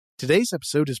Today's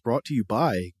episode is brought to you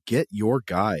by Get Your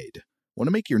Guide. Want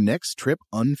to make your next trip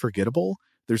unforgettable?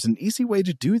 There's an easy way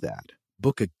to do that.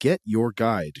 Book a Get Your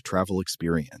Guide travel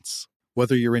experience.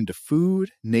 Whether you're into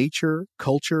food, nature,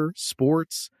 culture,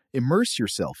 sports, immerse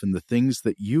yourself in the things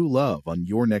that you love on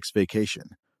your next vacation.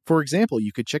 For example,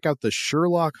 you could check out the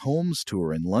Sherlock Holmes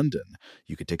tour in London.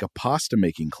 You could take a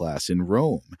pasta-making class in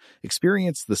Rome,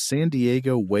 experience the San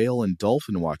Diego whale and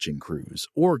dolphin watching cruise,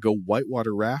 or go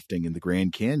whitewater rafting in the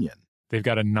Grand Canyon. They've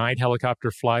got a night helicopter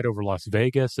flight over Las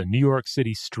Vegas, a New York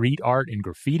City street art and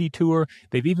graffiti tour.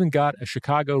 They've even got a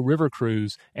Chicago river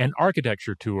cruise and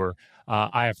architecture tour.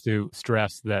 I have to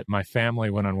stress that my family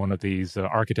went on one of these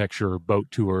architecture boat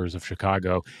tours of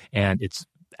Chicago, and it's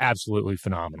absolutely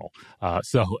phenomenal.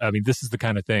 This is the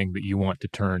kind of thing that you want to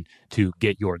turn to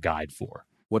Get Your Guide for.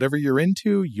 Whatever you're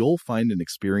into, you'll find an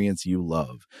experience you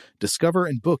love. Discover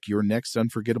and book your next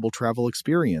unforgettable travel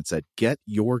experience at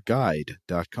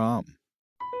getyourguide.com.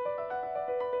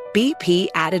 BP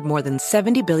added more than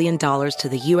 $70 billion to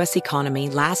the U.S. economy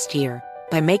last year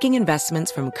by making investments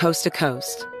from coast to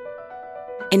coast.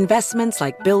 Investments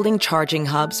like building charging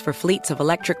hubs for fleets of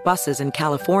electric buses in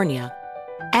California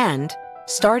and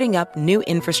starting up new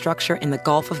infrastructure in the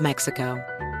Gulf of Mexico.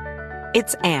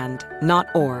 It's and, not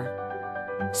or.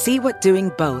 See what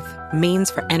doing both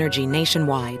means for energy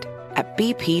nationwide at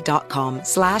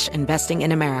bp.com/investing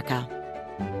in America.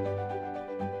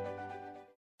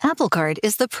 Apple Card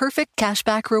is the perfect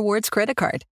cashback rewards credit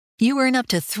card. You earn up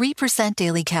to 3%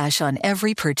 daily cash on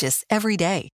every purchase every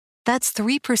day. That's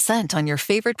 3% on your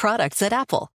favorite products at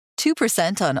Apple,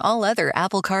 2% on all other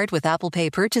Apple Card with Apple Pay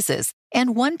purchases,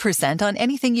 and 1% on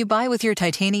anything you buy with your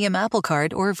titanium Apple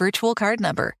Card or virtual card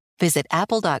number. Visit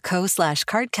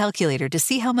apple.co/card calculator to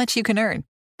see how much you can earn.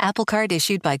 Apple Card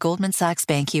issued by Goldman Sachs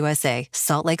Bank USA,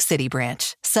 Salt Lake City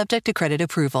branch. Subject to credit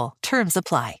approval. Terms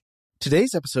apply.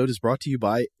 Today's episode is brought to you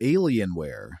by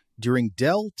Alienware. During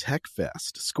Dell Tech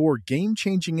Fest, score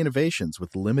game-changing innovations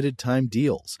with limited-time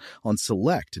deals on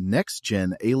select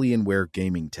next-gen Alienware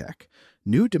gaming tech.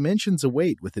 New dimensions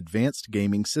await with advanced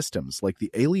gaming systems like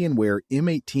the Alienware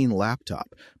M18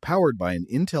 laptop, powered by an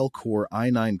Intel Core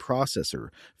i9 processor,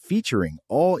 featuring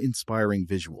awe-inspiring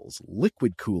visuals,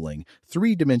 liquid cooling,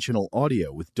 three-dimensional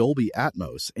audio with Dolby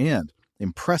Atmos, and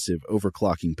impressive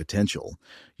overclocking potential.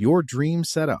 Your dream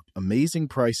setup, amazing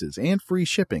prices, and free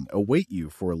shipping await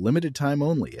you for a limited time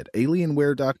only at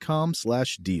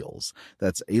alienware.com/deals.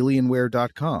 That's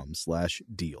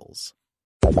alienware.com/deals.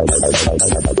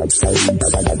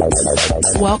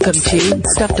 Welcome to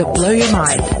Stuff to Blow Your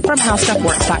Mind from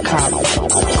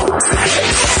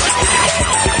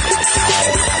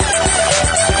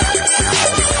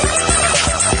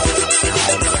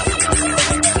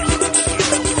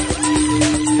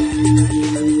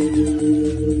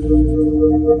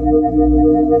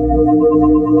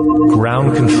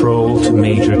Ground control to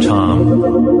Major Tom.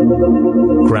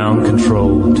 Ground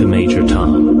control to Major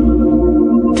Tom.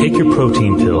 Take your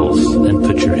protein pills and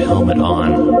put your helmet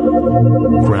on.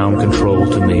 Ground control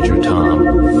to Major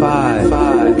Tom. 5.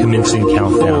 Commencing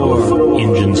countdown. 4.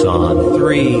 Engines on.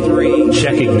 3.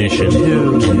 Check ignition.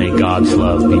 2. And may God's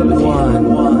love be with you.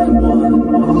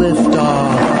 1. Lift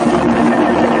off.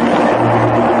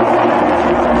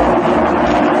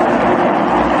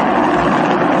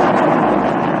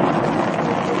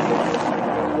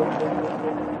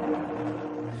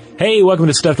 Hey, welcome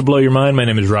to Stuff to Blow Your Mind. My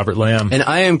name is Robert Lamb. And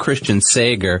I am Christian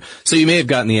Sager. So you may have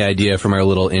gotten the idea from our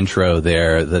little intro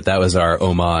there that was our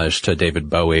homage to David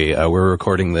Bowie. We're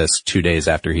recording this 2 days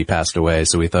after he passed away,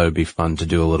 so we thought it'd be fun to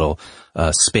do a little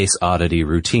space oddity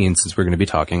routine since we're going to be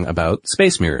talking about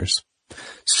space mirrors.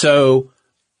 So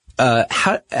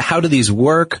how do these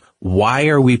work? Why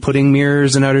are we putting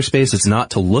mirrors in outer space? It's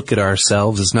not to look at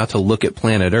ourselves. It's not to look at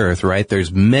planet Earth, right?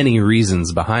 There's many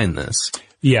reasons behind this.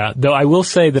 Yeah, though I will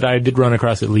say that I did run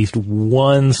across at least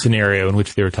one scenario in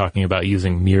which they were talking about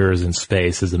using mirrors in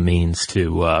space as a means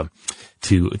to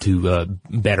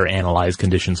better analyze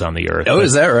conditions on the Earth. Oh,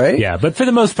 is that right? Yeah, but for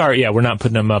the most part, yeah, we're not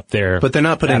putting them up there. But they're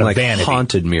not putting like vanity.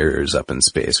 Haunted mirrors up in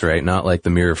space, right? Not like the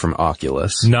mirror from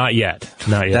Oculus. Not yet.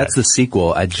 That's the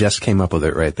sequel. I just came up with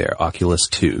it right there. Oculus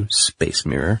 2, Space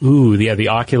Mirror. Ooh, yeah, the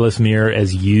Oculus mirror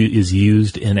is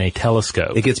used in a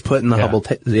telescope. It gets put in the Hubble,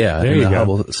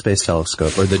 Hubble Space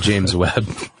Telescope or the James Webb.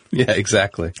 Yeah,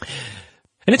 exactly.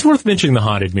 And it's worth mentioning the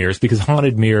haunted mirrors because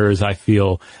haunted mirrors, I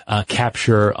feel,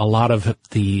 capture a lot of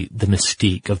the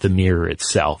mystique of the mirror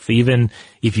itself. Even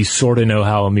if you sort of know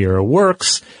how a mirror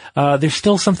works, there's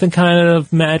still something kind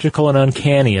of magical and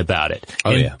uncanny about it.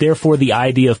 Oh, and yeah. Therefore, the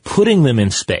idea of putting them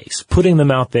in space, putting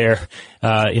them out there,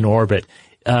 in orbit,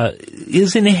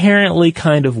 is inherently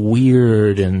kind of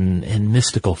weird and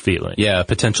mystical feeling. Yeah,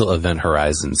 potential event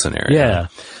horizon scenario. Yeah.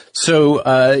 So,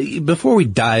 before we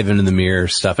dive into the mirror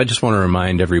stuff, I just want to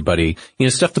remind everybody,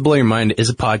 Stuff to Blow Your Mind is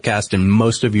a podcast, and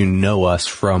most of you know us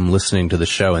from listening to the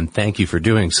show, and thank you for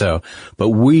doing so. But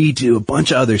we do a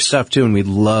bunch of other stuff too, and we'd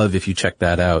love if you check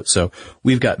that out. So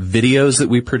we've got videos that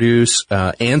we produce,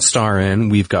 and star in.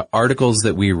 We've got articles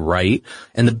that we write.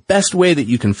 And the best way that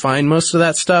you can find most of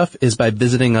that stuff is by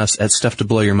visiting us at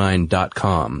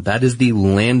stufftoblowyourmind.com. That is the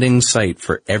landing site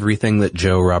for everything that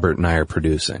Joe, Robert, and I are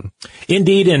producing.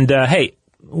 Indeed. And, hey,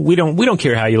 we don't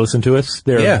care how you listen to us.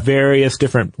 There are various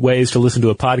different ways to listen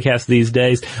to a podcast these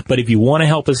days. But if you want to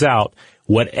help us out,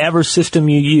 whatever system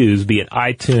you use, be it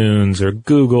iTunes or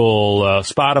Google,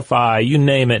 Spotify, you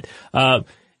name it,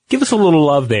 give us a little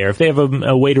love there. If they have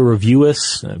a way to review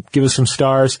us, give us some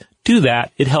stars, do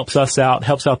that. It helps us out,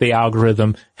 helps out the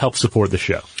algorithm, helps support the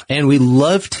show. And we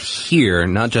love to hear,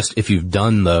 not just if you've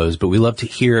done those, but we love to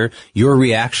hear your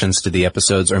reactions to the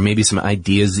episodes, or maybe some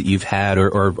ideas that you've had,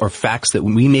 or facts that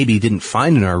we maybe didn't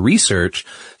find in our research.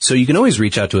 So you can always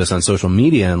reach out to us on social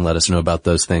media and let us know about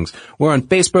those things. We're on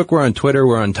Facebook, we're on Twitter,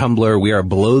 we're on Tumblr. We are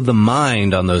Below the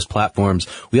Mind on those platforms.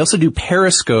 We also do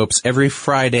Periscopes every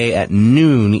Friday at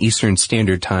noon Eastern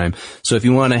Standard Time. So if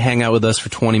you want to hang out with us for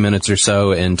 20 minutes or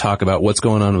so and talk about what's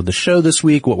going on with the show this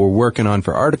week, what we're working on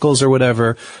for articles or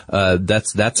whatever,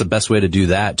 that's the best way to do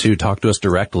that too. Talk to us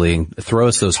directly and throw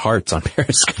us those hearts on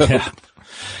Periscope. Yeah.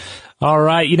 All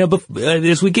right.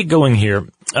 As we get going here,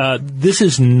 this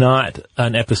is not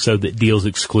an episode that deals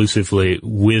exclusively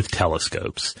with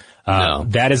telescopes. No.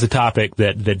 That is a topic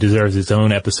that deserves its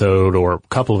own episode or a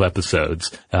couple of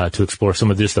episodes, to explore some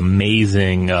of this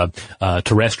amazing,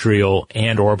 terrestrial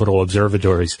and orbital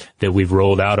observatories that we've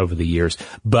rolled out over the years.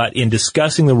 But in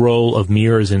discussing the role of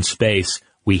mirrors in space,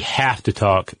 we have to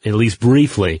talk, at least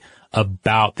briefly,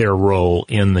 about their role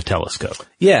in the telescope.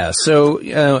 Yeah, so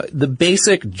the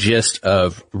basic gist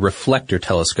of reflector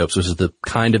telescopes, which is the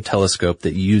kind of telescope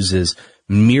that uses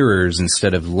mirrors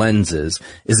instead of lenses,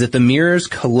 is that the mirrors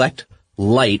collect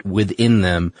light within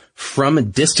them from a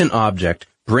distant object,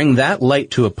 bring that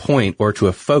light to a point or to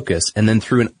a focus, and then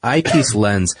through an eyepiece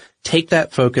lens, take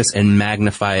that focus and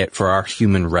magnify it for our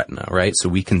human retina, right? So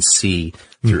we can see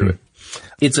through it.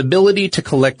 Its ability to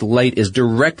collect light is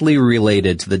directly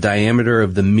related to the diameter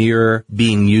of the mirror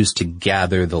being used to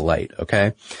gather the light,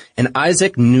 okay? And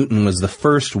Isaac Newton was the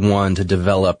first one to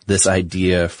develop this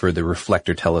idea for the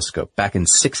reflector telescope back in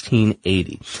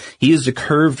 1680. He used a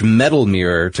curved metal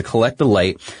mirror to collect the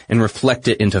light and reflect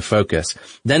it into focus.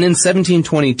 Then in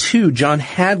 1722, John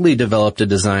Hadley developed a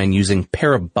design using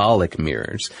parabolic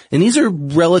mirrors. And these are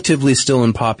relatively still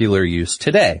in popular use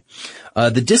today.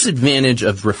 The disadvantage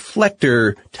of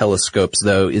reflector telescopes,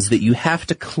 though, is that you have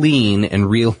to clean and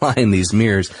realign these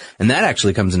mirrors, and that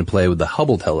actually comes into play with the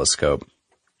Hubble telescope.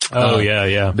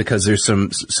 Yeah. Because there's some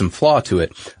flaw to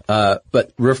it.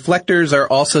 But reflectors are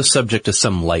also subject to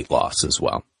some light loss as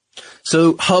well.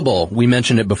 So Hubble, we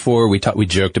mentioned it before. We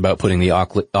joked about putting the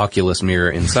Oculus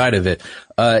mirror inside of it.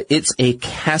 It's a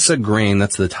Cassegrain,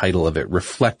 that's the title of it,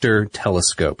 reflector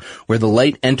telescope, where the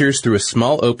light enters through a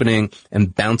small opening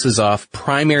and bounces off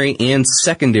primary and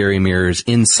secondary mirrors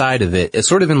inside of it. It's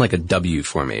sort of in like a W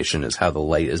formation is how the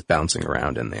light is bouncing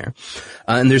around in there.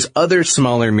 And there's other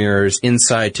smaller mirrors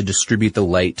inside to distribute the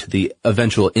light to the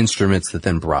eventual instruments that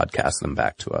then broadcast them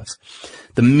back to us.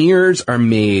 The mirrors are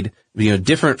made,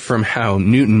 different from how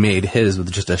Newton made his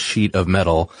with just a sheet of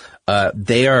metal.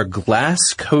 They are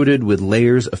glass coated with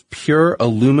layers of pure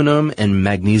aluminum and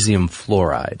magnesium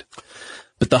fluoride.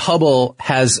 But the Hubble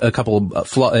has a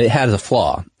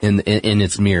flaw in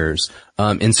its mirrors.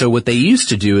 And so what they used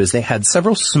to do is they had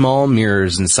several small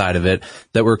mirrors inside of it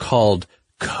that were called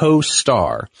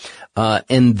co-star.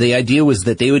 And the idea was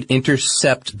that they would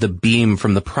intercept the beam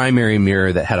from the primary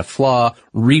mirror that had a flaw,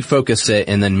 refocus it,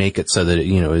 and then make it so that it,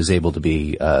 is able to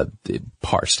be,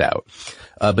 parsed out.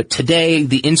 But today,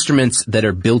 the instruments that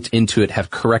are built into it have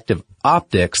corrective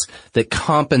optics that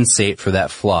compensate for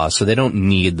that flaw, so they don't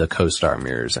need the co-star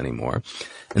mirrors anymore.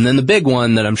 And then the big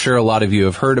one that I'm sure a lot of you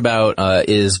have heard about,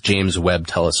 is James Webb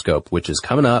Telescope, which is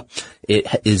coming up. It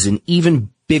is an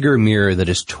even bigger mirror that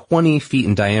is 20 feet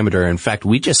in diameter. In fact,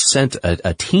 we just sent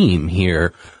a team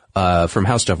here from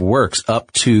How Stuff Works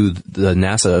up to the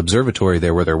NASA observatory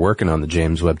there where they're working on the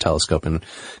James Webb Telescope. And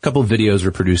a couple of videos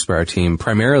were produced by our team,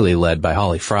 primarily led by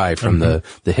Holly Fry from the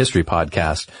History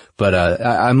podcast. But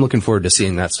I'm looking forward to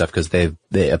seeing that stuff because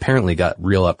they apparently got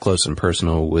real up close and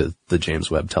personal with the James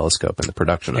Webb Telescope and the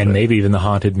production of it. And maybe even the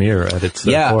haunted mirror at its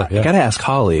core. I gotta ask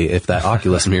Holly if that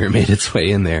Oculus mirror made its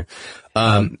way in there.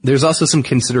 There's also some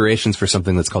considerations for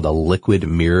something that's called a liquid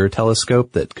mirror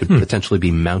telescope that could potentially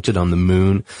be mounted on the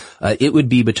moon. It would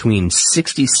be between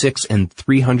 66 and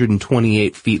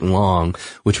 328 feet long,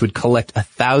 which would collect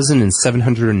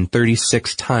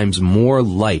 1,736 times more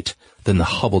light than the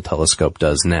Hubble telescope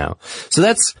does now. So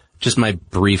that's just my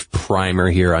brief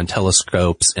primer here on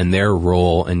telescopes and their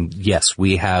role. And yes,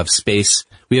 we have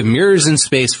mirrors in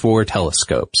space for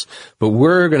telescopes, but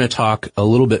we're going to talk a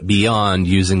little bit beyond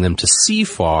using them to see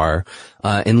far,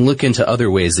 and look into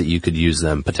other ways that you could use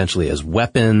them, potentially as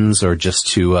weapons or just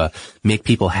to make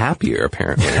people happier,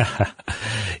 apparently.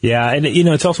 Yeah, and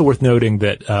it's also worth noting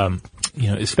that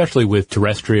especially with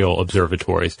terrestrial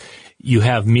observatories, you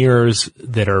have mirrors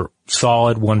that are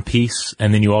solid, one piece,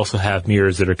 and then you also have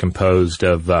mirrors that are composed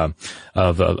of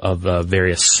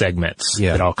various segments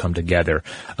that all come together.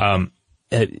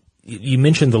 You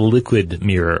mentioned the liquid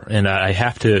mirror, and I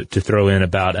have to throw in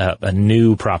about a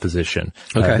new proposition.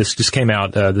 Okay. This just came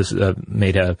out. This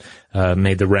made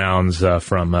the rounds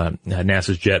from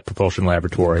NASA's Jet Propulsion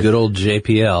Laboratory. Good old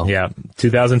JPL. Yeah,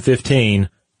 2015,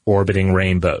 orbiting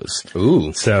rainbows.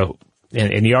 Ooh. So.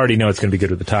 And you already know it's going to be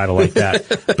good with a title like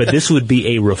that. But this would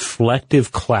be a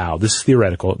reflective cloud. This is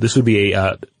theoretical. This would be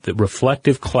the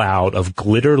reflective cloud of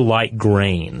glitter-like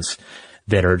grains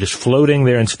that are just floating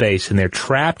there in space, and they're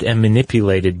trapped and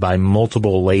manipulated by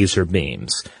multiple laser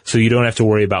beams. So you don't have to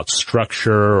worry about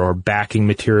structure or backing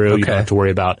material. You don't have to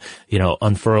worry about,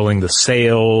 unfurling the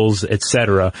sails,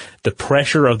 etc. The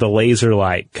pressure of the laser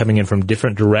light coming in from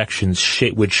different directions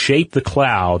would shape the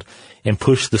cloud and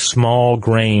push the small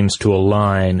grains to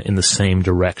align in the same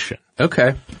direction.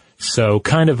 Okay. So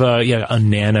kind of a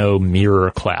nano mirror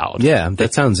cloud. Yeah,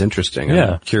 that sounds interesting.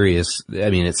 Yeah. I'm curious.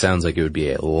 I mean, it sounds like it would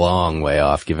be a long way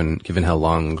off given how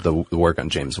long the work on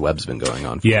James Webb's been going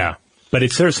on for. Yeah. But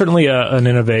it's certainly an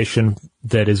innovation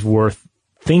that is worth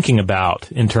thinking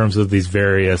about in terms of these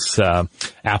various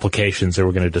applications that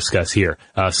we're going to discuss here,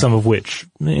 some of which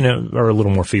are a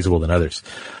little more feasible than others.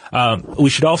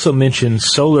 We should also mention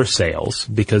solar sails,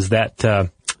 because that's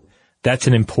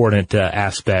an important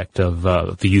aspect of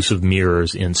the use of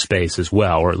mirrors in space as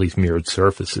well, or at least mirrored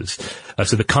surfaces.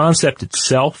 So the concept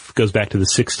itself goes back to the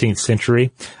 16th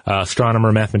century.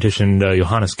 Astronomer, mathematician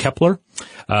Johannes Kepler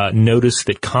noticed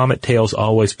that comet tails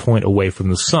always point away from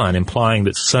the sun, implying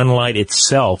that sunlight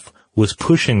itself was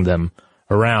pushing them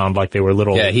around like they were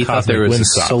little he thought there was a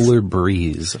solar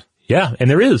breeze. Yeah, and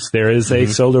there is a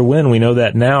solar wind. We know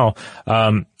that now.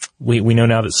 We know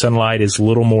now that sunlight is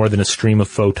little more than a stream of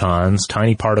photons,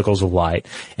 tiny particles of light,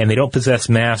 and they don't possess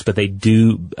mass, but they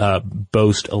do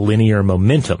boast a linear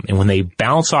momentum. And when they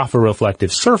bounce off a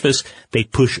reflective surface, they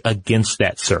push against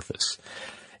that surface.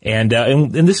 And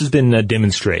this has been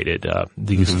demonstrated,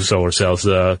 the use of solar cells.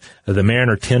 The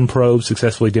Mariner 10 probe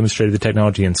successfully demonstrated the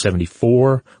technology in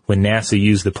 1974 when NASA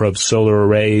used the probe's solar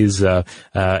arrays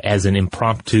as an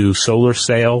impromptu solar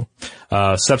sail.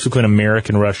 Subsequent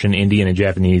American, Russian, Indian, and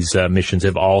Japanese missions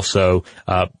have also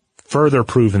further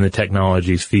proven the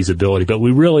technology's feasibility, but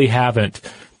we really haven't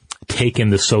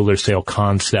taken the solar sail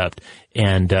concept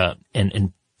and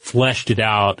fleshed it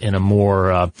out in a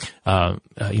more,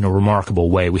 remarkable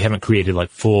way. We haven't created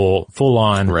like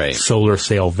full-on solar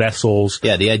sail vessels.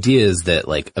 Yeah, the idea is that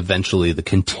like eventually the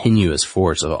continuous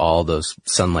force of all those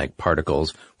sunlight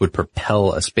particles would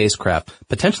propel a spacecraft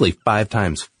potentially 5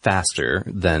 times faster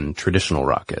than traditional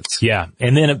rockets. Yeah,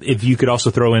 and then if you could also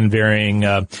throw in varying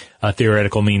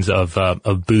theoretical means of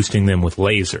boosting them with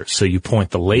lasers. So you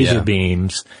point the laser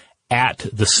beams at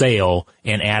the sail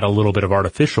and add a little bit of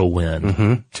artificial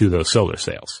wind to those solar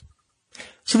sails.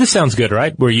 So this sounds good,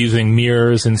 right? We're using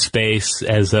mirrors in space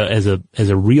as a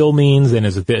real means and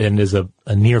as a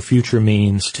near future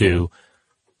means to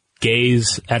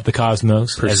gaze at the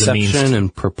cosmos. Perception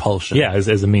and propulsion. Yeah, as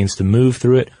a means to move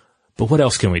through it. But what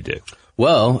else can we do?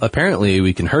 Well, apparently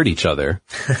we can hurt each other,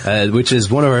 which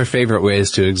is one of our favorite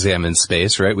ways to examine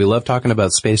space, right? We love talking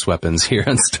about space weapons here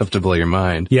on Stuff to Blow Your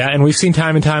Mind. Yeah, and we've seen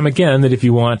time and time again that if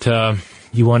you want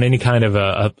any kind of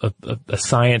a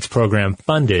science program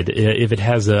funded, if it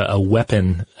has a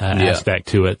weapon aspect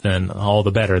to it, then all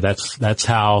the better. That's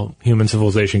how human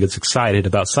civilization gets excited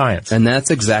about science. And that's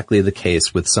exactly the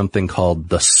case with something called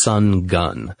the Sun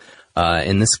Gun.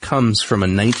 And this comes from a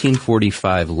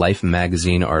 1945 Life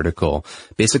magazine article.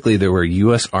 Basically, there were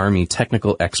U.S. Army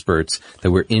technical experts that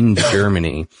were in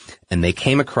Germany, and they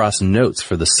came across notes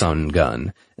for the Sun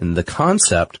Gun. And the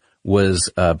concept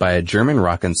was by a German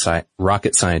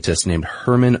rocket scientist named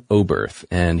Hermann Oberth,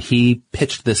 and he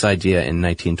pitched this idea in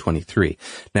 1923.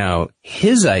 Now,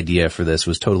 his idea for this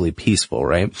was totally peaceful,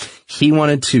 right? He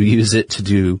wanted to use it to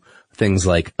do things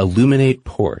like illuminate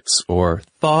ports or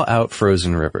thaw out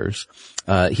frozen rivers.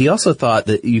 He also thought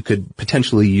that you could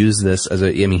potentially use this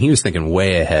he was thinking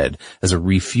way ahead, as a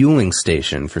refueling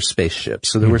station for spaceships.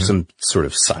 So there were some sort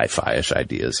of sci-fi-ish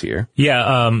ideas here.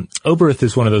 Yeah, Oberth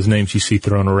is one of those names you see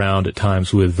thrown around at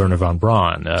times with Wernher von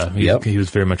Braun. He was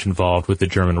very much involved with the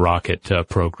German rocket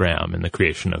program and the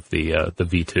creation of the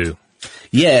V2.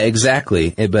 Yeah,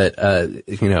 exactly. But,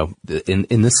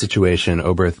 in this situation,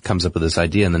 Oberth comes up with this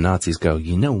idea and the Nazis go,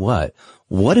 you know what?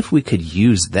 What if we could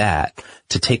use that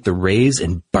to take the rays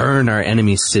and burn our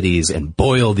enemy cities and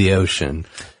boil the ocean?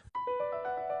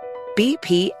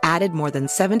 BP added more than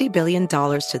 $70 billion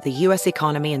to the U.S.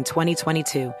 economy in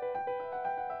 2022.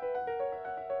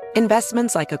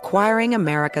 Investments like acquiring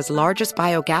America's largest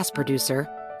biogas producer,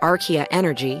 Archaea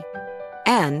Energy,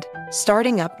 and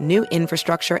starting up new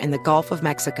infrastructure in the Gulf of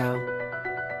Mexico.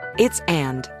 It's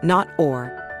and, not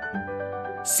or.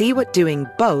 See what doing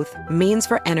both means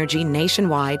for energy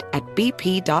nationwide at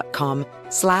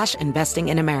bp.com/investing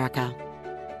in America.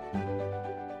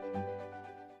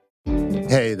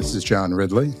 Hey, this is John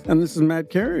Ridley. And this is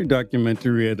Matt Carey,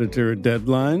 documentary editor at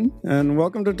Deadline. And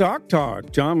welcome to Doc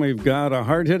Talk. John, we've got a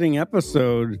hard-hitting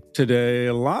episode today.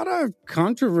 A lot of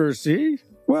controversy.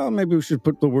 Well, maybe we should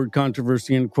put the word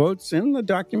controversy in quotes in the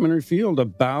documentary field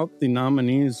about the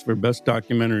nominees for Best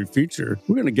Documentary Feature.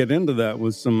 We're going to get into that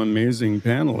with some amazing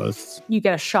panelists. You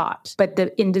get a shot, but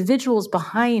the individuals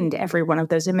behind every one of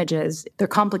those images, they're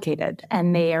complicated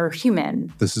and they are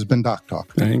human. This has been Doc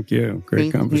Talk. Thank you.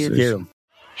 Great conversation. Thank you.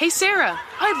 Hey, Sarah,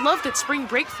 I love that spring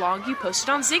break vlog you posted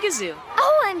on Zigazoo.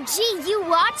 OMG, you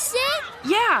watched it?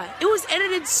 Yeah, it was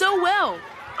edited so well.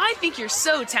 I think you're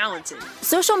so talented.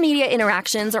 Social media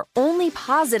interactions are only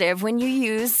positive when you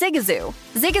use Zigazoo.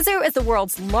 Zigazoo is the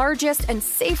world's largest and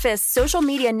safest social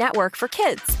media network for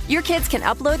kids. Your kids can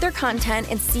upload their content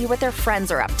and see what their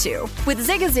friends are up to. With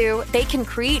Zigazoo, they can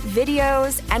create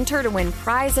videos, enter to win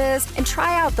prizes, and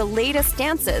try out the latest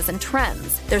dances and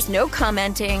trends. There's no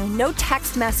commenting, no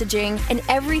text messaging, and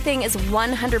everything is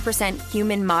 100%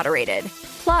 human moderated.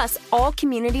 Plus, all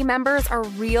community members are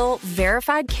real,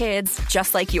 verified kids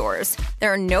just like yours.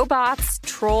 There are no bots,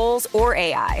 trolls, or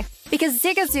AI. Because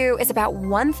Zigazoo is about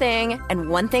one thing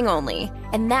and one thing only,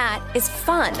 and that is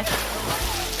fun.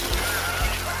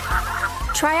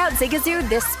 Try out Zigazoo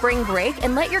this spring break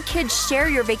and let your kids share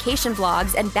your vacation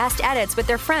vlogs and best edits with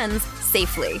their friends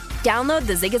safely. Download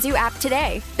the Zigazoo app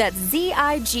today. That's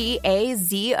Zigazoo.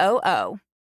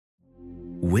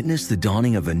 Witness the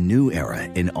dawning of a new era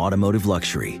in automotive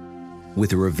luxury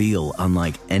with a reveal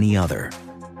unlike any other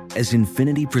as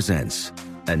Infiniti presents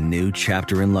a new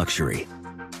chapter in luxury,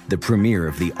 the premiere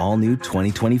of the all-new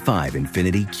 2025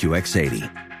 Infiniti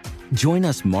QX80. Join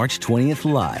us March 20th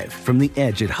live from the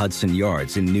Edge at Hudson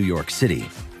Yards in New York City,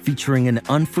 featuring an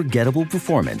unforgettable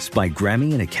performance by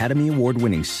Grammy and Academy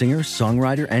Award-winning singer,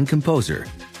 songwriter, and composer,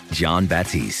 Jon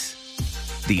Batiste.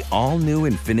 The all-new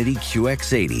Infiniti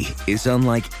QX80 is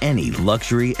unlike any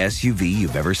luxury SUV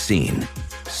you've ever seen.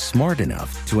 Smart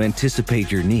enough to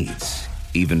anticipate your needs,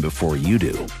 even before you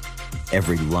do.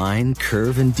 Every line,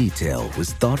 curve, and detail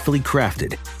was thoughtfully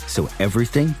crafted, so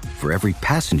everything for every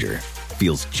passenger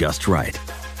feels just right.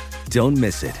 Don't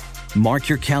miss it. Mark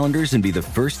your calendars and be the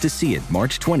first to see it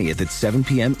March 20th at 7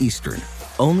 p.m. Eastern,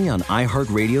 only on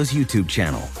iHeartRadio's YouTube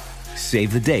channel.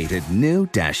 Save the date at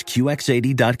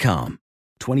new-QX80.com.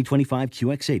 2025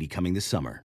 QX80 coming this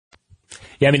summer.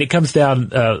 Yeah, I mean, it comes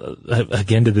down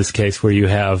again to this case where you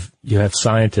have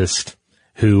scientists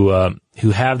who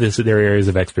have their areas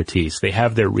of expertise. They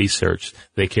have their research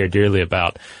they care dearly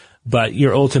about, but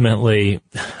you're ultimately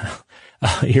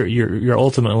you're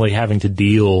ultimately having to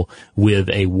deal with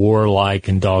a warlike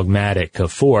and dogmatic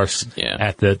force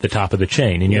at the top of the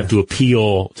chain, and you have to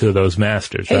appeal to those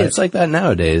masters. Hey, right? it's like that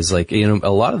nowadays. Like, a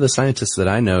lot of the scientists that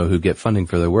I know who get funding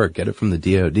for their work get it from the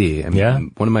DoD. I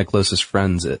mean, one of my closest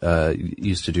friends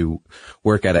used to do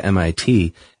work at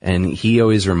MIT, and he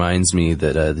always reminds me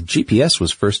that the GPS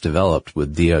was first developed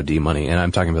with DoD money, and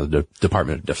I'm talking about the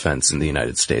Department of Defense in the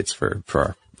United States for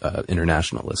our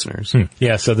international listeners.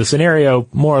 Yeah, so the scenario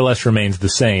more or less remains the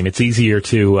same. It's easier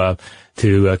to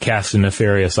cast a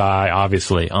nefarious eye,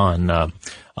 obviously, on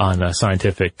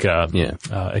scientific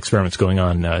experiments going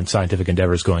on and scientific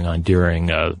endeavors going on during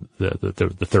the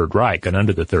Third Reich and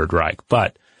under the Third Reich.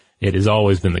 But it has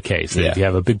always been the case that if you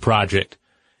have a big project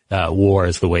war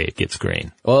is the way it gets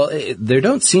green. Well, there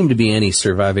don't seem to be any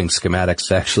surviving schematics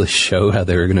to actually show how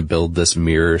they were going to build this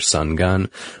mirror sun gun.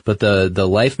 But the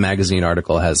Life magazine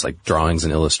article has like drawings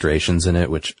and illustrations in it,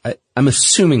 which I'm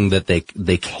assuming that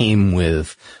they came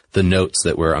with the notes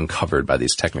that were uncovered by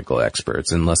these technical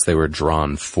experts, unless they were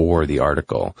drawn for the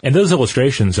article. And those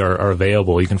illustrations are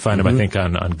available. You can find them, I think,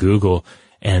 on Google.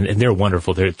 And they're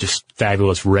wonderful. They're just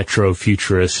fabulous retro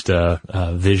futurist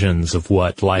visions of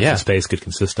what life in space could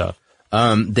consist of.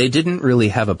 They didn't really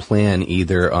have a plan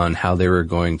either on how they were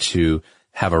going to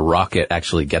have a rocket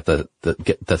actually get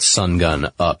the sun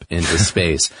gun up into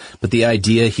space. But the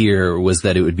idea here was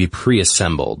that it would be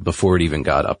pre-assembled before it even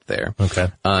got up there.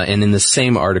 Okay. And in the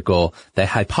same article, they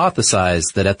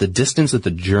hypothesized that at the distance that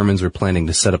the Germans were planning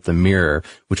to set up the mirror,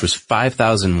 which was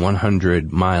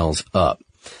 5,100 miles up,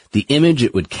 the image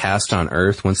it would cast on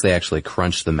Earth, once they actually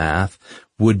crunched the math,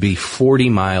 would be 40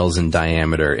 miles in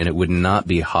diameter, and it would not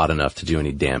be hot enough to do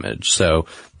any damage. So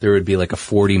there would be like a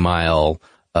 40-mile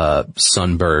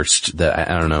sunburst that,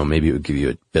 I don't know, maybe it would give you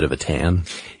a bit of a tan.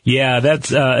 Yeah,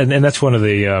 that's and that's one of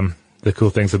the cool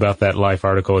things about that Life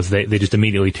article is they just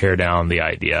immediately tear down the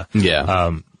idea.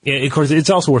 Yeah. Of course,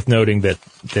 it's also worth noting that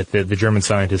the German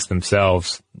scientists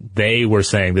themselves, they were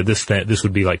saying that this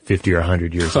would be like 50 or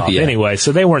 100 years off anyway.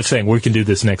 So they weren't saying we can do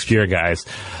this next year, guys.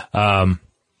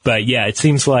 But yeah, it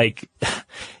seems like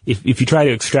if you try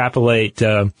to extrapolate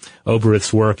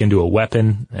Oberth's work into a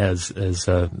weapon, as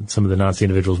some of the Nazi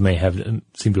individuals may have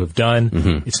seem to have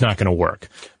done, it's not going to work.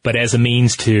 But as a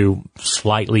means to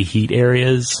slightly heat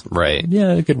areas, right?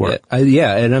 Yeah, it could work.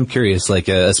 Yeah, and I'm curious, like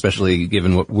especially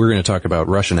given what we're going to talk about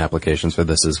Russian applications for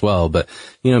this as well. But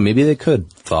maybe they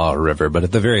could thaw a river, but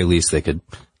at the very least they could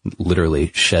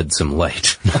literally shed some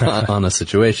light on a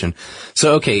situation.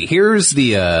 So, okay, here's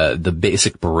the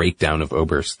basic breakdown of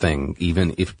Oberth's thing,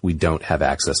 even if we don't have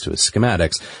access to his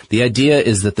schematics. The idea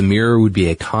is that the mirror would be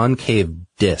a concave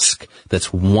disc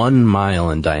that's 1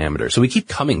 mile in diameter. So we keep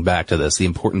coming back to this, the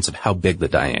importance of how big the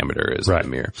diameter is of the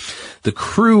mirror. The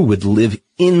crew would live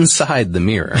inside the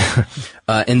mirror,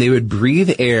 and they would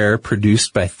breathe air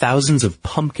produced by thousands of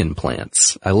pumpkin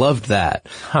plants. I loved that.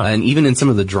 And even in some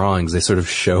of the drawings, they sort of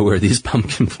show where these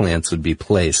pumpkin plants would be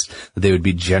placed, that they would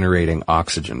be generating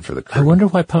oxygen for the crew. I wonder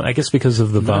why, I guess because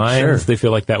of the vines, they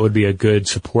feel like that would be a good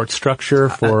support structure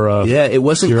for, yeah, it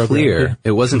wasn't clear.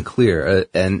 It wasn't clear.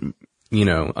 And,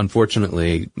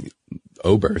 unfortunately,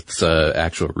 Oberth's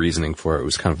actual reasoning for it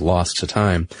was kind of lost to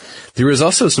time. There was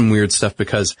also some weird stuff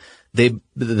because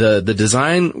the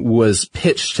design was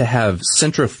pitched to have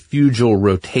centrifugal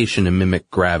rotation to mimic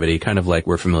gravity, kind of like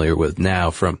we're familiar with now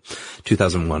from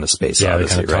 2001: A Space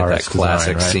Odyssey, right? That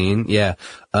classic scene. Yeah.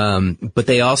 But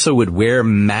they also would wear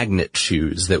magnet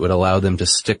shoes that would allow them to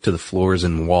stick to the floors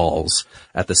and walls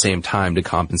at the same time to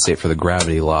compensate for the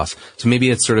gravity loss. So maybe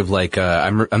it's sort of like,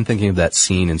 I'm thinking of that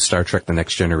scene in Star Trek: The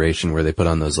Next Generation where they put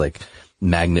on those like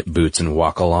magnet boots and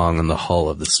walk along on the hull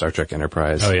of the Star Trek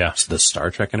Enterprise. Oh yeah. The Star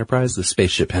Trek Enterprise? The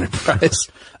Spaceship Enterprise.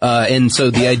 And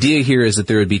so the idea here is that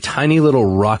there would be tiny little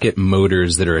rocket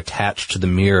motors that are attached to the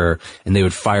mirror, and they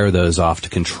would fire those off to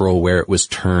control where it was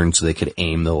turned so they could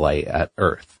aim the light at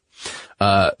Earth.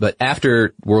 But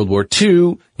after World War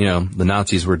II, the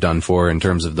Nazis were done for in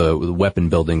terms of the weapon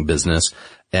building business.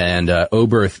 And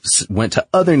Oberth went to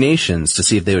other nations to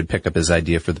see if they would pick up his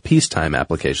idea for the peacetime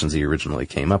applications he originally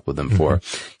came up with them for.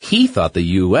 He thought the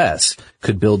U.S.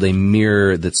 could build a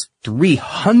mirror that's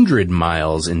 300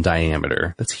 miles in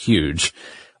diameter. That's huge.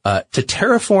 To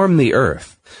terraform the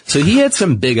Earth. So he had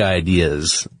some big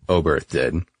ideas, Oberth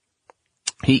did.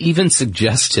 He even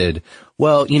suggested,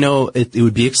 well, it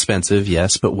would be expensive,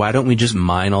 yes, but why don't we just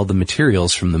mine all the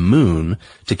materials from the moon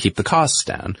to keep the costs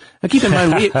down? Now keep in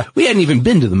mind, we hadn't even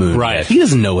been to the moon yet. He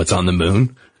doesn't know what's on the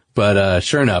moon. But,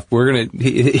 sure enough,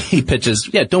 he pitches,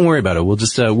 yeah, don't worry about it. We'll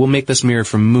just, we'll make this mirror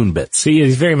from moon bits. See,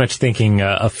 he's very much thinking,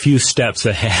 a few steps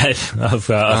ahead of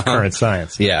current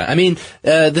science. Yeah. I mean,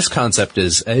 this concept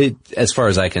is, as far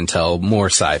as I can tell, more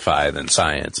sci-fi than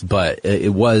science, but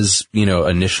it was,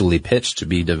 initially pitched to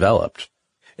be developed.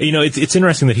 It's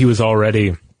interesting that he was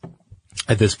already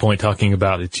at this point talking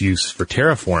about its use for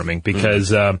terraforming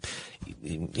because,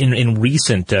 in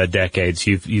recent decades,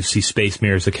 you see space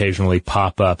mirrors occasionally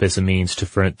pop up as a means to,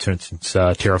 for instance,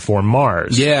 terraform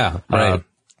Mars. Yeah, right.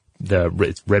 The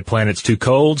red planet's too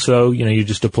cold, so you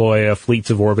just deploy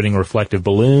fleets of orbiting reflective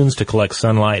balloons to collect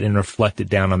sunlight and reflect it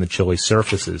down on the chilly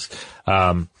surfaces.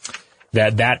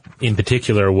 That in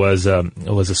particular was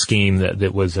a scheme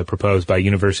that was proposed by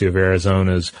University of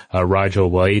Arizona's Rajal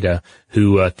Waida,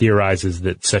 who theorizes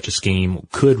that such a scheme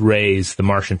could raise the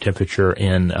Martian temperature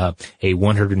in a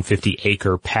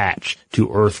 150-acre patch to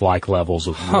Earth-like levels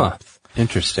of warmth.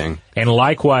 Interesting. And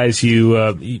likewise,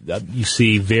 you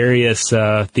see various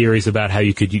theories about how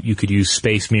you could use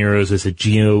space mirrors as a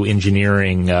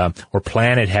geoengineering or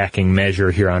planet hacking measure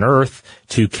here on Earth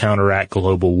to counteract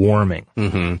global warming.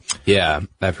 Mm-hmm. Yeah,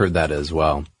 I've heard that as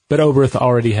well. But Oberth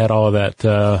already had all of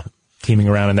that teaming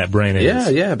around in that brain.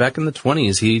 Yeah. Back in the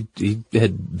 20s, he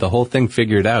had the whole thing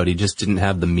figured out. He just didn't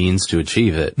have the means to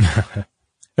achieve it.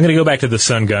 I'm going to go back to the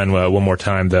Sun Gun one more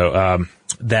time, though.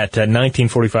 That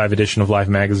 1945 edition of Life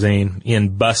magazine,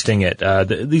 in busting it,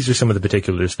 these are some of the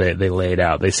particulars they laid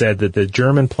out. They said that the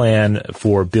German plan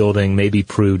for building may be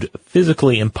proved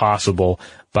physically impossible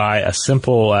by a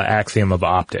simple axiom of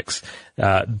optics.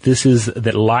 This is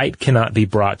that light cannot be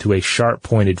brought to a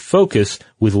sharp-pointed focus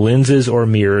with lenses or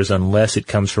mirrors unless it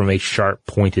comes from a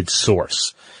sharp-pointed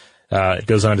source. It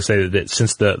goes on to say that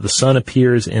since the sun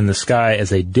appears in the sky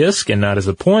as a disk and not as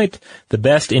a point, the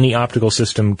best any optical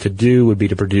system could do would be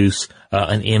to produce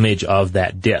an image of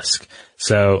that disk.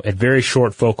 So at very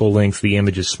short focal length, the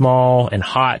image is small and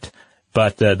hot,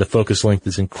 but the focus length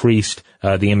is increased.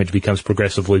 The image becomes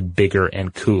progressively bigger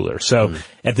and cooler. So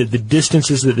at the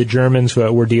distances that the Germans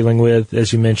were dealing with,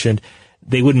 as you mentioned,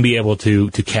 they wouldn't be able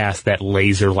to cast that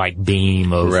laser-like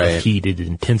beam of heated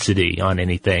intensity on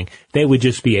anything. They would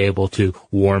just be able to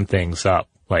warm things up.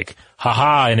 Like,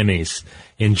 haha, enemies,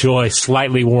 enjoy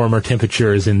slightly warmer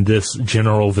temperatures in this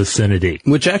general vicinity.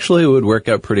 Which actually would work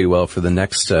out pretty well for the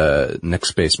next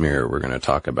space mirror we're going to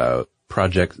talk about.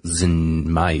 Project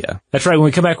Zhemaya. That's right. When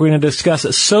we come back, we're going to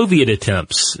discuss Soviet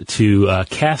attempts to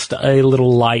cast a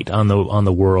little light on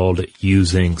the world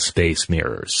using space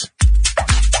mirrors.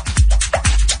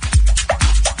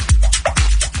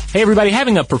 Hey everybody,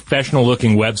 having a professional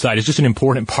looking website is just an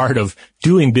important part of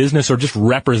doing business or just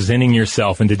representing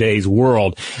yourself in today's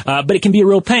world. But it can be a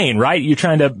real pain, right? You're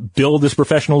trying to build this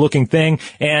professional looking thing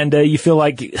and you feel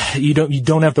like you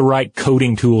don't have the right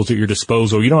coding tools at your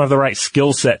disposal. You don't have the right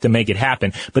skill set to make it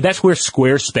happen. But that's where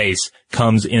Squarespace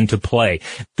comes into play.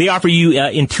 They offer you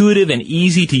intuitive and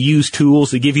easy to use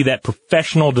tools that give you that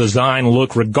professional design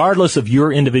look regardless of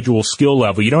your individual skill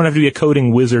level. You don't have to be a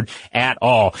coding wizard at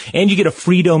all. And you get a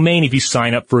free domain if you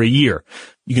sign up for a year.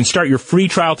 You can start your free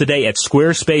trial today at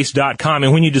squarespace.com.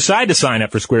 And when you decide to sign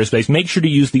up for Squarespace, make sure to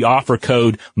use the offer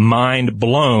code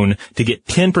MINDBLOWN to get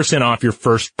 10% off your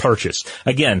first purchase.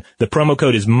 Again, the promo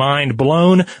code is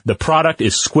MINDBLOWN. The product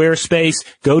is Squarespace.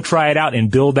 Go try it out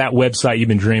and build that website you've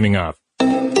been dreaming of.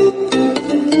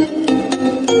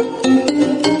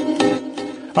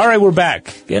 All right, we're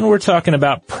back, and we're talking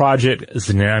about Project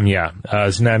Znamya.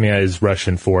 Znamya is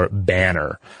Russian for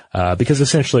banner, because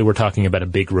essentially we're talking about a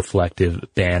big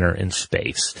reflective banner in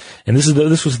space. And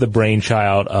this was the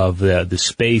brainchild of the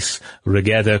Space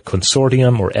Raketa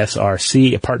Consortium, or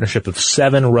SRC, a partnership of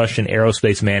 7 Russian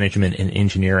aerospace management and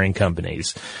engineering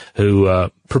companies who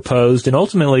proposed and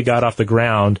ultimately got off the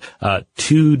ground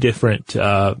 2 different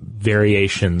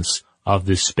variations of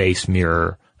this space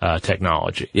mirror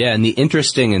technology. Yeah, and the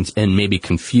interesting and maybe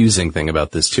confusing thing about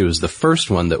this too is the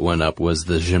first one that went up was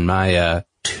the Zhemaya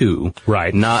 2,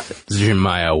 right? Not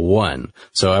Zhemaya 1.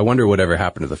 So I wonder whatever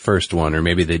happened to the first one, or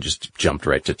maybe they just jumped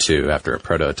right to 2 after a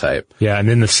prototype. Yeah, and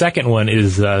then the second one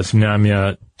is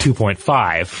Znamya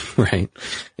 2.5. Right.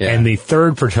 Yeah. And the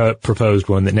third proposed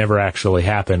one that never actually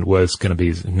happened was going to be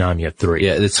Znamya 3.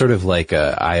 Yeah, it's sort of like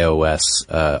iOS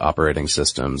operating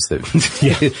systems.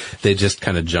 They just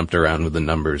kind of jumped around with the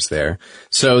numbers there.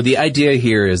 So the idea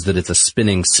here is that it's a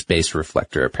spinning space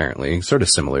reflector, apparently, sort of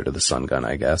similar to the Sun Gun,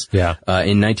 I guess. Yeah.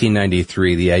 In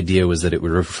 1993, the idea was that it would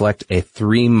reflect a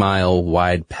 3-mile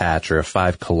wide patch or a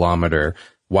 5-kilometer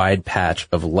wide patch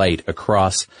of light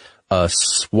across a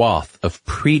swath of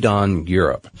pre-dawn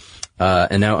Europe.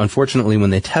 And now, unfortunately, when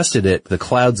they tested it, the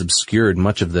clouds obscured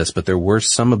much of this, but there were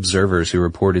some observers who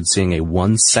reported seeing a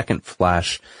 1-second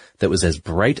flash that was as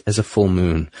bright as a full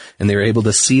moon. And they were able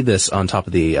to see this on top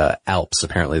of the Alps.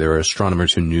 Apparently, there were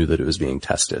astronomers who knew that it was being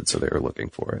tested, so they were looking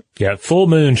for it. Yeah, full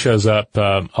moon shows up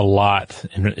a lot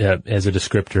as a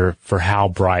descriptor for how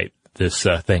bright this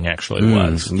thing actually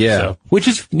was. Yeah. So, which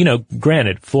is,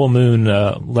 granted, full moon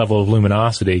level of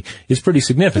luminosity is pretty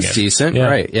significant. It's decent, yeah.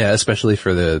 Right. Yeah, especially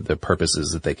for the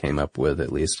purposes that they came up with,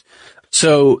 at least.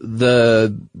 So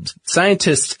the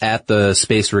scientists at the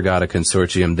Space Raketa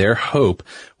Consortium, their hope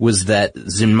was that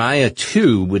Znamya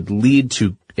 2 would lead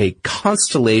to a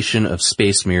constellation of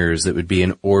space mirrors that would be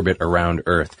in orbit around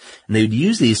Earth. And they would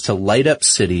use these to light up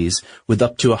cities with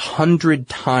up to 100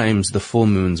 times the full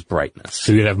moon's brightness.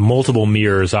 So you'd have multiple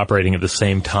mirrors operating at the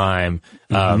same time,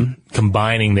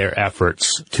 combining their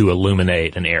efforts to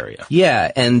illuminate an area.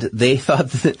 Yeah, and they thought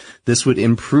that this would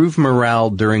improve morale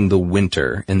during the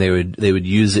winter, and they would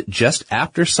use it just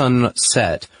after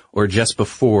sunset or just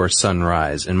before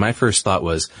sunrise. And my first thought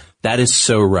was, that is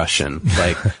so Russian.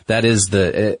 Like, that is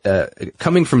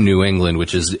coming from New England,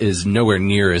 which is nowhere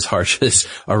near as harsh as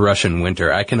a Russian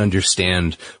winter. I can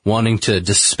understand wanting to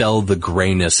dispel the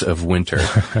grayness of winter.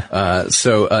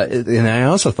 And I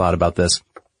also thought about this.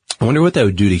 I wonder what that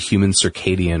would do to human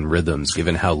circadian rhythms,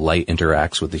 given how light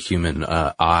interacts with the human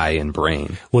eye and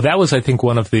brain. Well, that was, I think,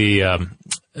 one of the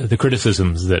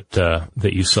criticisms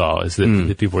that you saw is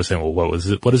that people were saying, well,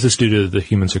 what does this do to the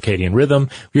human circadian rhythm?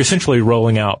 You're essentially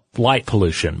rolling out light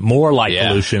pollution, more light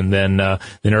pollution than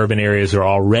urban areas are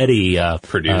already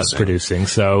producing.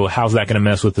 So how's that going to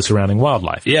mess with the surrounding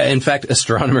wildlife? Yeah, in fact,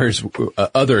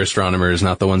 other astronomers,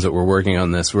 not the ones that were working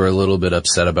on this, were a little bit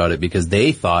upset about it because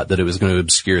they thought that it was going to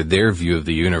obscure their view of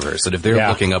the universe. That if they're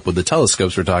looking up with the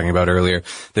telescopes we're talking about earlier,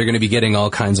 they're going to be getting all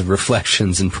kinds of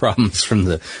reflections and problems from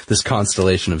this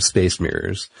constellation of space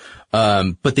mirrors.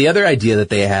 But the other idea that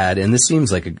they had, and this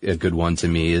seems like a good one to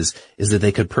me, is that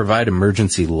they could provide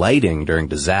emergency lighting during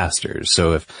disasters.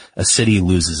 So if a city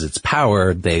loses its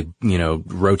power, they,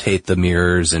 rotate the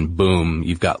mirrors and boom,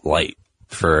 you've got light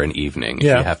for an evening. If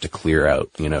you have to clear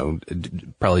out,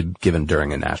 probably given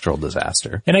during a natural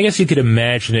disaster. And I guess you could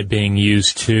imagine it being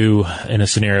used too in a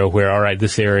scenario where, all right,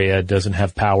 this area doesn't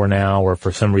have power now, or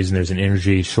for some reason there's an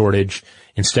energy shortage.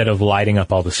 Instead of lighting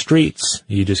up all the streets,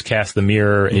 you just cast the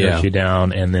mirror energy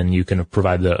down, and then you can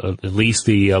provide at least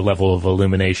the level of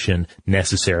illumination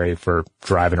necessary for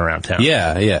driving around town.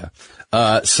 Yeah.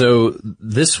 So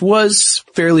this was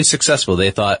fairly successful.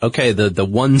 They thought, okay, the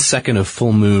 1 second of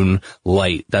full moon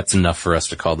light, that's enough for us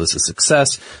to call this a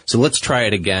success. So let's try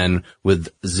it again with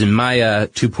Zmaya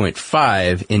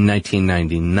 2.5 in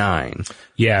 1999.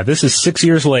 Yeah, this is 6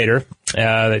 years later.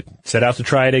 They set out to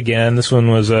try it again. This one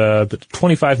was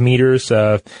 25 meters,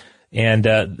 and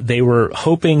they were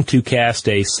hoping to cast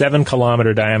a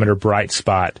 7-kilometer diameter bright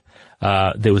spot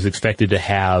that was expected to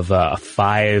have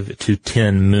 5 to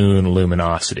 10 moon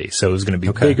luminosity. So it was going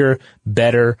to be bigger,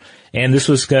 better, and this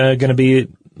was going to be,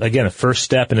 again, a first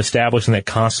step in establishing that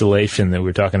constellation that we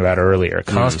were talking about earlier, a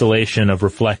constellation of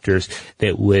reflectors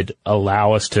that would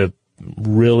allow us to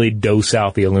really dose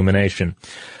out the illumination.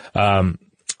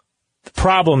 The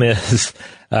problem is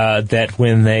that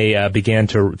when they began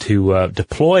to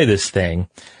deploy this thing,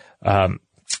 the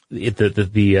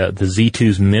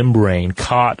Z2's membrane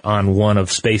caught on one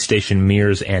of Space Station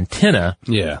Mir's antenna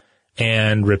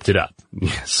and ripped it up.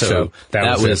 Yeah, so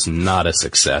that was not a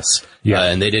success. Yeah.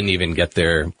 And they didn't even get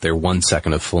their 1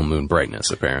 second of full moon brightness,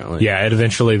 apparently. Yeah, and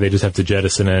eventually they just have to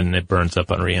jettison it and it burns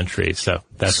up on reentry. So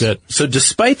that's it. So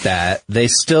despite that, they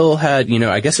still had,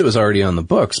 I guess it was already on the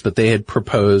books, but they had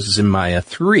proposed Zmaya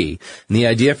 3. And the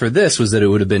idea for this was that it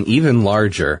would have been even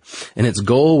larger. And its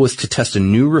goal was to test a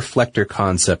new reflector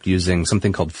concept using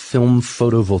something called film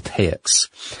photovoltaics.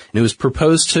 And it was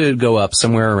proposed to go up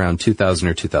somewhere around 2000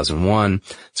 or 2001.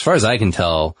 As far as I can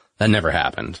tell, that never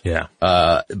happened. Yeah.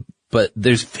 But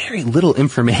there's very little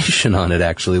information on it,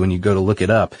 actually, when you go to look it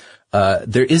up.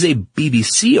 There is a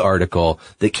BBC article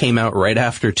that came out right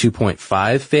after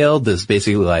 2.5 failed that's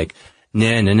basically like,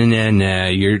 nah,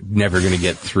 you're never gonna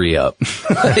get 3 up.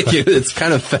 It's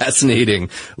kind of fascinating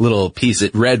little piece.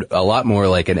 It read a lot more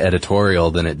like an editorial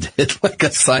than it did like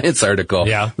a science article.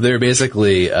 Yeah. They're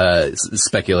basically,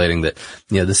 speculating that,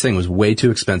 this thing was way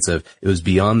too expensive. It was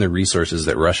beyond the resources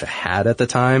that Russia had at the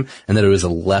time, and that it was a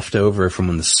leftover from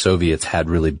when the Soviets had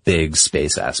really big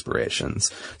space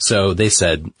aspirations. So they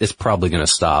said, it's probably gonna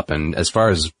stop, and as far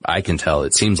as I can tell,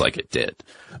 it seems like it did.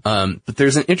 But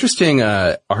there's an interesting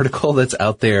article that's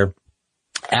out there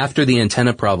after the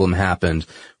antenna problem happened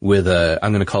with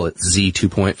I'm going to call it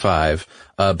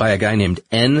Z2.5, by a guy named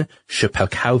N.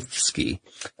 Shapakowski.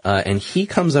 And he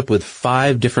comes up with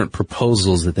 5 different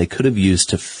proposals that they could have used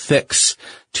to fix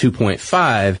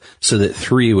 2.5 so that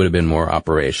 3 would have been more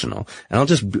operational. And I'll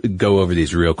just go over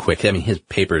these real quick. I mean, his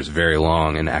paper is very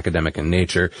long and academic in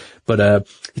nature, but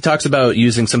he talks about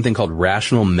using something called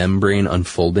rational membrane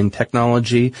unfolding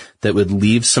technology that would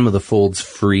leave some of the folds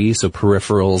free, so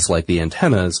peripherals like the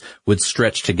antennas would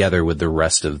stretch together with the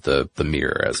rest of the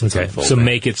mirror as it's unfolding. So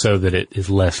make it so that it is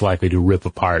less likely to rip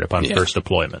apart upon first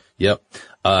deployment. Yep.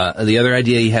 The other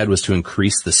idea he had was to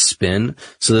increase the spin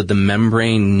so that the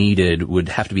membrane needed would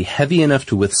have to be heavy enough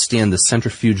to withstand the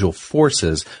centrifugal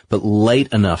forces, but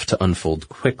light enough to unfold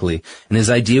quickly. And his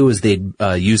idea was they'd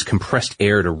use compressed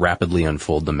air to rapidly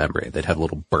unfold the membrane. They'd have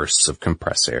little bursts of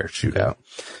compressed air shoot out.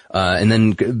 And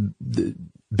then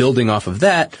building off of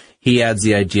that, he adds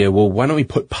the idea, well, why don't we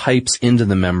put pipes into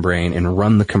the membrane and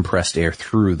run the compressed air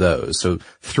through those? So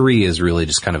 3 is really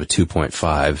just kind of a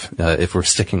 2.5, if we're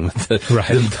sticking with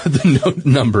the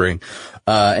numbering.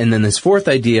 And then this fourth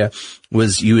idea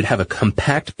was you would have a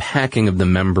compact packing of the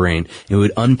membrane. It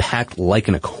would unpack like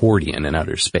an accordion in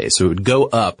outer space. So it would go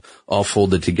up, all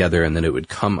folded together, and then it would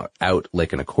come out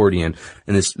like an accordion.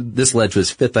 And this led to his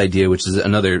fifth idea, which is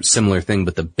another similar thing,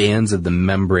 but the bands of the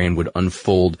membrane would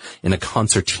unfold in a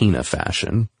concertina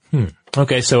fashion.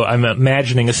 Okay, so I'm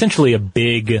imagining essentially a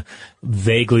big,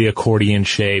 vaguely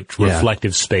accordion-shaped,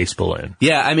 reflective space balloon.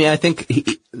 Yeah, I mean, I think,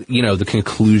 the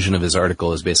conclusion of his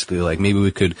article is basically like maybe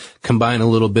we could combine a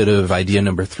little bit of idea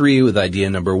number 3 with idea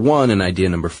number 1 and idea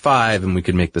number 5, and we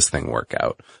could make this thing work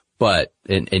out. But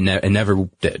it never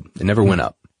did. It never went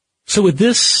up. So with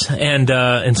this and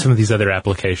some of these other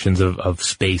applications of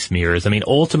space mirrors, I mean,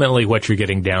 ultimately what you're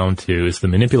getting down to is the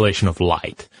manipulation of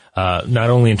light, not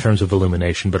only in terms of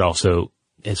illumination, but also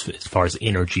as far as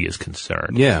energy is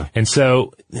concerned. Yeah. And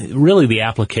so really the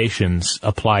applications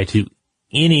apply to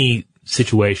any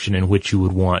situation in which you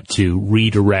would want to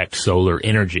redirect solar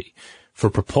energy. For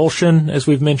propulsion, as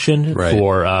we've mentioned,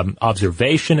 for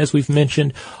observation, as we've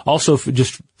mentioned, also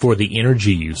just for the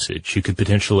energy usage. You could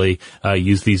potentially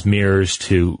use these mirrors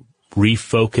to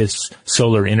refocus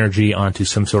solar energy onto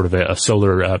some sort of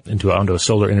onto a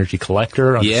solar energy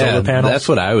collector on solar panels. That's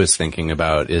what I was thinking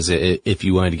about, is if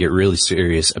you wanted to get really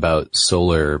serious about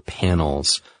solar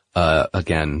panels.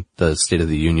 Again, the State of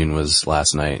the Union was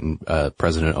last night, and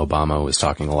President Obama was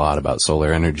talking a lot about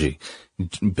solar energy.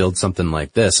 Build something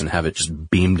like this and have it just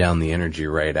beam down the energy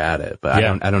right at it. But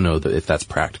I don't know if that's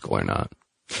practical or not.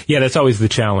 Yeah, that's always the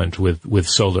challenge with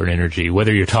solar energy,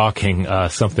 whether you're talking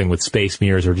something with space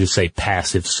mirrors or just say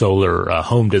passive solar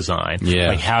home design. Yeah.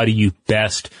 Like how do you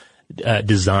best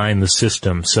design the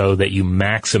system so that you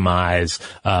maximize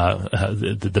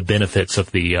the benefits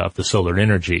of the solar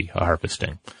energy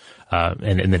harvesting,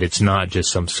 and that it's not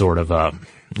just some sort of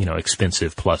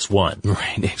expensive +1.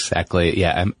 Right, exactly.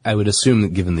 Yeah, I would assume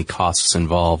that given the costs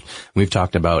involved, we've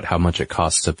talked about how much it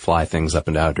costs to fly things up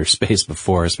into outer space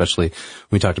before, especially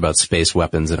we talked about space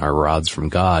weapons in our Rods from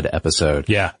God episode.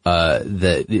 Yeah.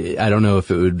 That I don't know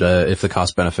if it would, if the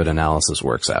cost benefit analysis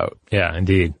works out. Yeah,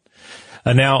 indeed.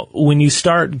 Now, when you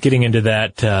start getting into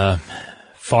that,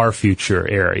 far future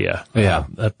area. Yeah.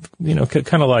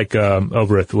 Kind of like,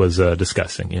 Oberth was,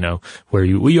 discussing, where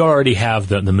we already have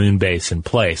the moon base in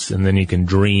place, and then you can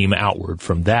dream outward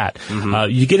from that.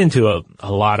 Mm-hmm. You get into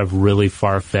a lot of really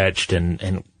far-fetched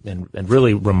and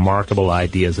really remarkable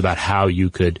ideas about how you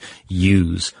could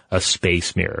use a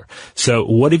space mirror. So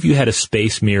what if you had a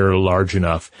space mirror large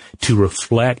enough to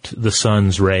reflect the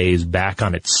sun's rays back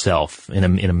on itself in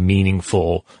a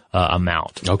meaningful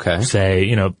amount? Okay.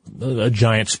 Say, a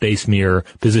giant space mirror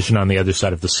positioned on the other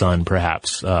side of the sun,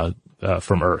 perhaps,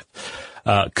 from Earth.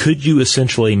 Could you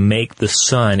essentially make the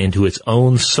sun into its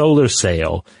own solar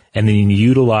sail and then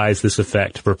utilize this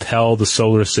effect to propel the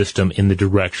solar system in the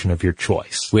direction of your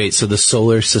choice? Wait, so the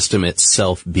solar system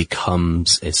itself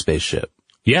becomes a spaceship?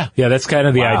 Yeah, that's kind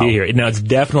of the idea here. Now, it's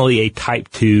definitely a Type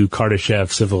 2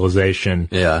 Kardashev civilization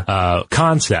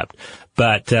concept.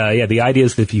 But the idea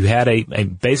is that if you had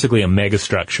basically a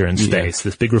megastructure in space,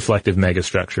 this big reflective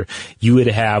megastructure, you would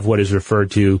have what is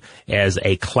referred to as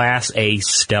a Class A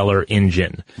stellar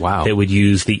engine. Wow. That would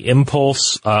use the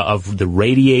impulse of the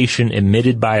radiation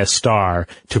emitted by a star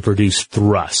to produce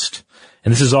thrust.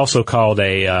 And this is also called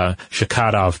a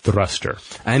Shakadov thruster.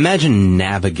 I imagine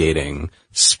navigating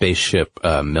spaceship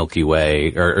Milky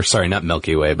Way, or sorry, not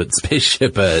Milky Way, but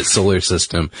spaceship solar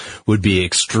system would be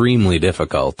extremely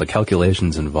difficult. The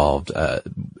calculations involved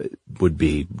would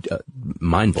be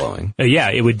mind-blowing.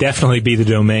 It would definitely be the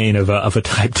domain of a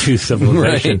Type 2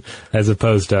 civilization as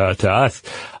opposed to us.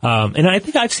 And I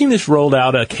think I've seen this rolled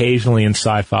out occasionally in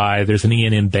sci-fi. There's an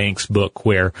Ian M. Banks book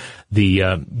where the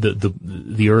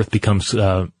Earth becomes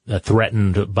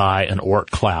threatened by an Oort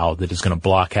cloud that is going to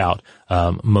block out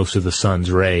most of the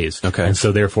sun's rays. Okay. And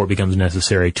so therefore it becomes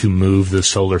necessary to move the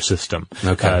solar system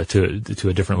to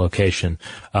a different location.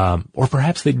 Or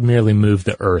perhaps they'd merely move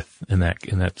the Earth in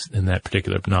that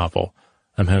particular novel.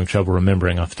 I'm having trouble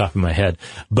remembering off the top of my head.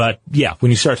 But yeah,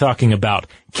 when you start talking about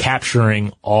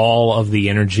capturing all of the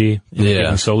energy in the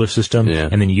given solar system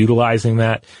and then utilizing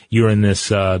that, you're in this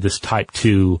type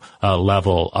 2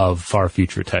 level of far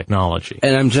future technology.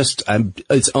 And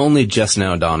it's only just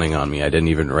now dawning on me. I didn't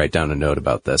even write down a note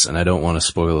about this, and I don't want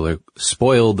to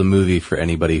spoil the movie for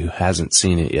anybody who hasn't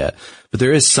seen it yet. But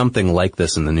there is something like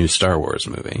this in the new Star Wars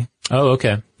movie. Oh,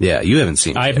 okay. Yeah, you haven't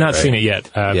seen it I have not seen it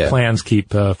yet. Plans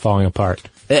keep falling apart.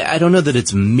 I don't know that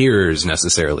it's mirrors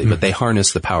necessarily, but they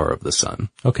harness the power of the sun.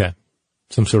 Okay.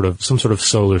 Some sort of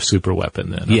solar super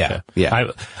weapon then. Yeah. Okay.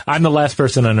 Yeah. I'm the last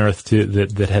person on Earth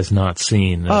that has not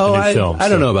seen the new film. I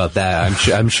don't know about that.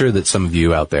 I'm sure that some of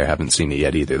you out there haven't seen it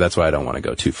yet either. That's why I don't want to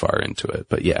go too far into it.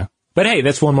 But yeah. But hey,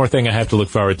 that's one more thing I have to look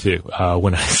forward to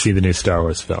when I see the new Star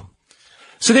Wars film.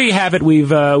 So there you have it.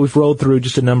 We've rolled through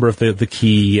just a number of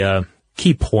the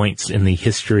key points in the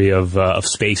history of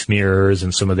space mirrors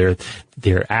and some of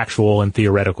their actual and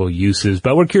theoretical uses.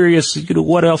 But we're curious,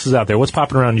 what else is out there? What's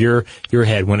popping around your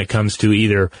head when it comes to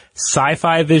either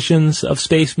sci-fi visions of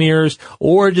space mirrors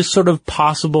or just sort of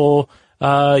possible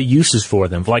uses for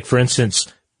them? Like, for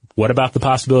instance, what about the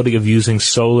possibility of using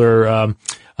solar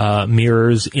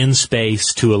mirrors in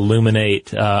space to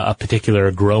illuminate a particular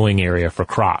growing area for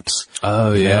crops?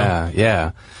 Oh,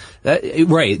 yeah.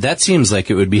 Right. That seems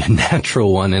like it would be a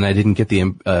natural one, and I didn't get the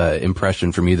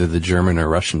impression from either the German or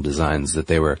Russian designs that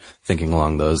they were thinking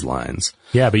along those lines.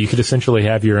 Yeah, but you could essentially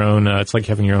have your own, it's like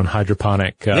having your own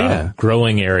hydroponic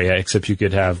growing area, except you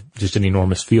could have just an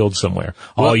enormous field somewhere.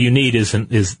 All you need is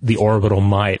the orbital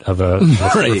might of a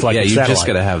reflected satellite. You just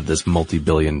got to have this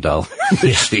multi-billion-dollar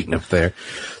machine up there.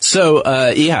 So,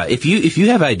 if you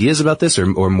have ideas about this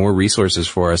or more resources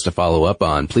for us to follow up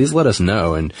on, please let us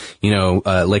know. And,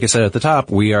 like I said at the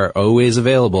top, we are always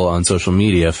available on social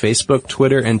media, Facebook,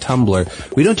 Twitter, and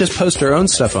Tumblr. We don't just post our own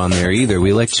stuff on there either.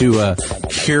 We like to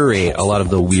curate a lot of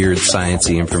the weird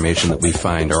sciencey information that we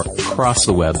find across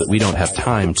the web that we don't have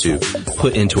time to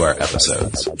put into our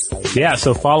episodes. Yeah,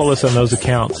 so follow us on those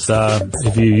accounts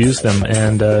if you use them,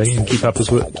 and you can keep up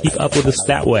with us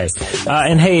that way.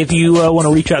 And hey, if you want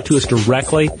to reach out to us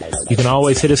directly, you can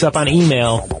always hit us up on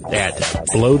email at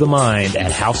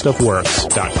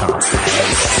blowthemind@howstuffworks.com.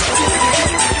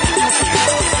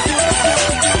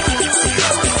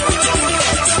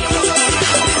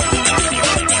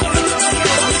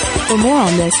 For more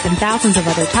on this and thousands of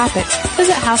other topics,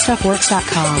 visit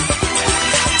howstuffworks.com.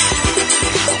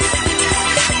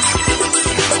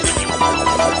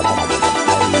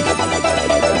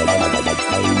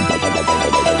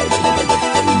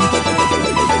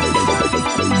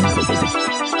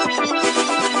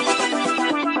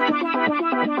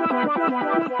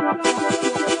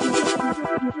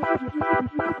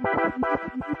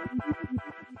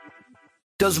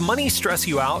 Does money stress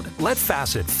you out? Let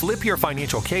Facet flip your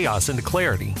financial chaos into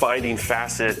clarity. Finding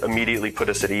Facet immediately put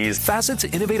us at ease. Facet's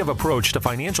innovative approach to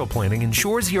financial planning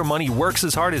ensures your money works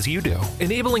as hard as you do,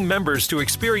 enabling members to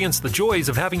experience the joys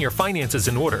of having your finances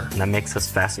in order. And that makes us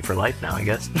Facet for life now, I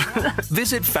guess.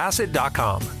 Visit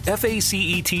Facet.com,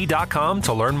 FACET.com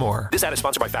to learn more. This ad is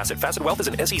sponsored by Facet. Facet Wealth is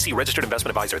an SEC registered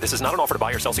investment advisor. This is not an offer to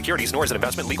buy or sell securities, nor is it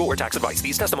investment, legal, or tax advice.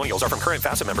 These testimonials are from current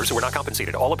Facet members who are not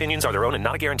compensated. All opinions are their own and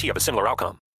not a guarantee of a similar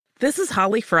outcome. This is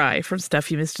Holly Fry from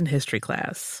Stuff You Missed in History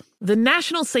Class. The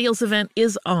national sales event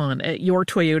is on at your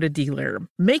Toyota dealer,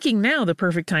 making now the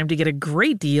perfect time to get a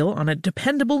great deal on a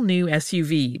dependable new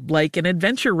SUV, like an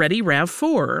adventure-ready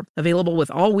RAV4. Available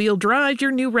with all-wheel drive, your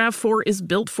new RAV4 is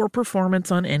built for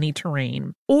performance on any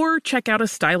terrain. Or check out a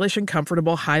stylish and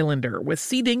comfortable Highlander with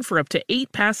seating for up to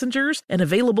 8 passengers and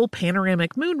available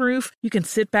panoramic moonroof. You can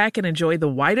sit back and enjoy the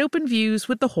wide-open views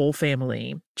with the whole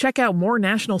family. Check out more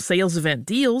national sales event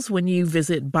deals when you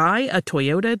visit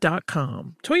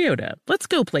buyatoyota.com. Toyota, let's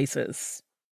go places.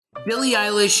 Billie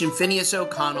Eilish and Phineas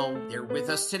O'Connell, they're with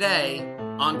us today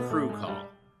on Crew Call.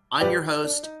 I'm your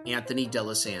host, Anthony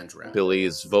D'Alessandro.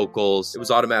 Billie's vocals, it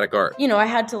was automatic art. You know, I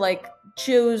had to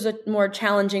choose a more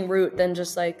challenging route than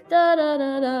just da da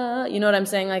da da. You know what I'm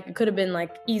saying? It could have been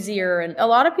easier. And a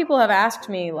lot of people have asked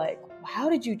me how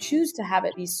did you choose to have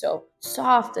it be so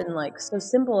soft and so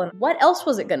simple? And what else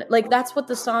was it gonna that's what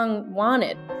the song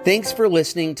wanted. Thanks for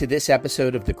listening to this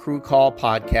episode of the Crew Call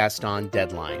podcast on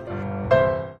Deadline.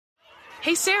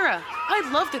 Hey Sarah, I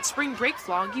love that spring break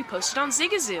vlog you posted on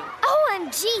Zigazoo.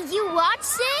 OMG, you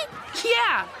watched it?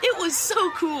 Yeah, it was so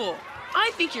cool. I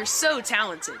think you're so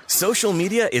talented. Social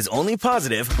media is only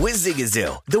positive with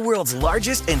Zigazoo, the world's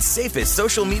largest and safest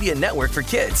social media network for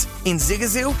kids. In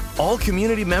Zigazoo, all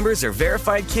community members are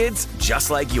verified kids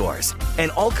just like yours, and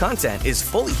all content is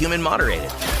fully human moderated.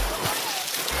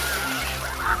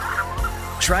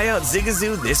 Try out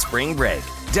Zigazoo this spring break.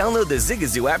 Download the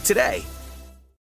Zigazoo app today.